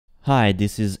Hi,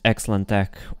 this is Excellent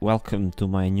Tech. Welcome to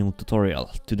my new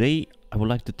tutorial. Today I would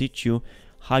like to teach you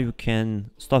how you can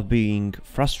stop being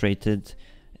frustrated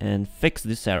and fix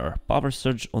this error, power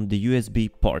surge on the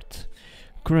USB port.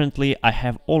 Currently I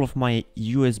have all of my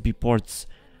USB ports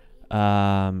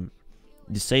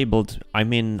disabled. I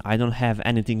mean, I don't have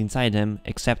anything inside them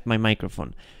except my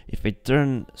microphone. If I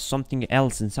turn something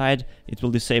else inside, it will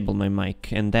disable my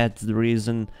mic, and that's the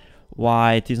reason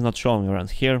why it is not showing around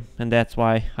here, and that's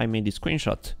why I made this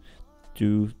screenshot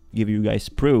to give you guys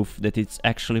proof that it's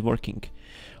actually working.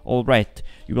 Alright,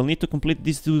 you will need to complete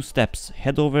these two steps.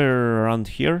 Head over around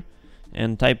here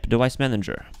and type device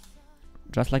manager,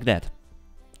 just like that.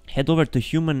 Head over to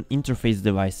human interface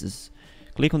devices,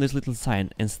 click on this little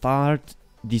sign and start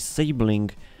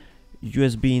disabling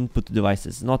USB input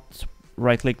devices. Not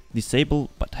right click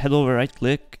disable, but head over, right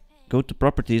click, go to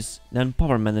properties, then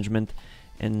power management,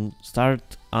 and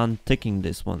start unticking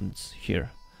these ones here.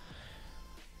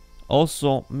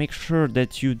 Also make sure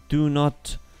that you do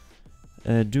not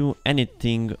do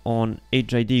anything on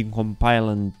HID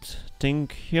compilant thing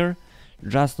here,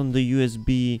 just on the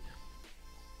USB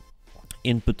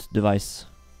input device.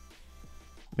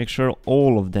 Make sure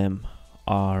all of them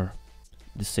are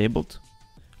disabled,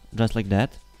 just like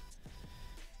that.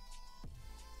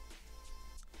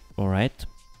 Alright.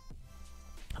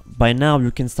 By now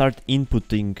you can start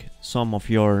inputting some of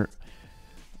your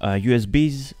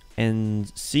USBs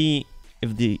and see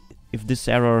if this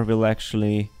error will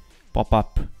actually pop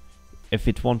up. If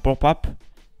it won't pop up,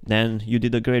 then you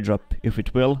did a great job. If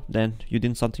it will, then you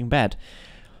did something bad.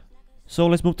 So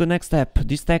let's move to the next step.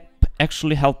 This step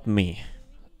actually helped me,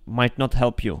 might not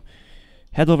help you.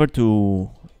 Head over to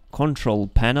control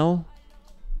panel,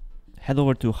 head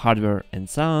over to hardware and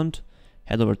sound,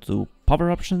 head over to power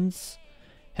options,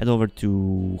 head over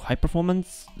to high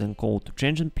performance, then go to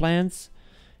change in plans,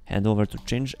 head over to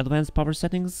change advanced power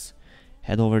settings,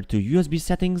 head over to USB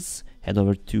settings, head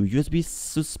over to USB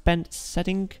suspend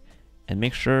setting, and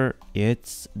make sure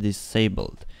it's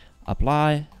disabled.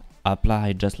 Apply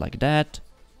just like that.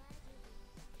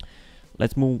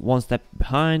 Let's move one step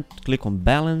behind, click on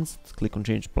balanced, click on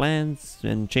change plans,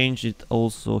 and change it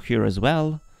also here as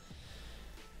well.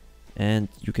 And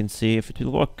you can see if it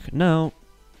will work. Now,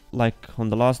 like on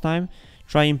the last time,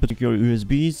 try inputting your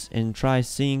USBs and try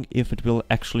seeing if it will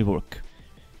actually work.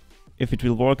 If it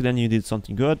will work, then you did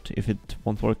something good. If it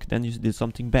won't work, then you did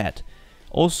something bad.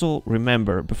 Also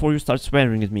remember, before you start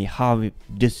swearing at me how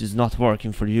this is not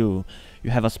working for you, you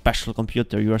have a special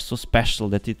computer, you are so special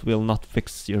that it will not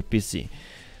fix your PC.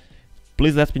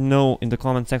 Please let me know in the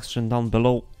comment section down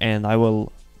below, and I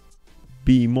will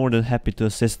be more than happy to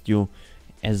assist you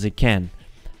as I can.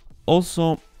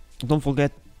 Also, don't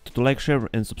forget to like, share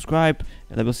and subscribe,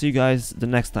 and I will see you guys the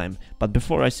next time. But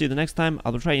before I see you the next time, I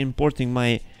will try importing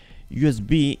my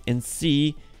USB and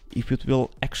see if it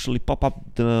will actually pop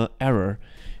up the error.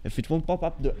 If it won't pop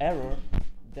up the error,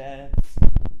 that's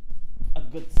a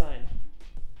good sign.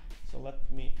 So let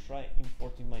me try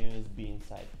importing my USB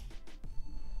inside.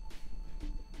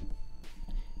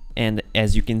 And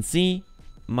as you can see,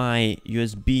 my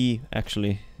USB,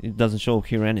 actually it doesn't show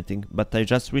here anything, but I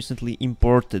just recently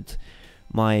imported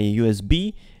my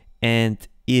USB and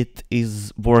it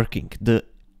is working. The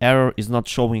error is not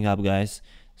showing up, guys,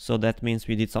 so that means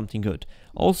we did something good.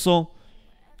 Also,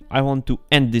 I want to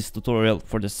end this tutorial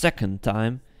for the second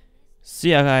time.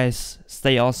 See ya, guys,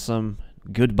 stay awesome,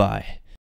 goodbye.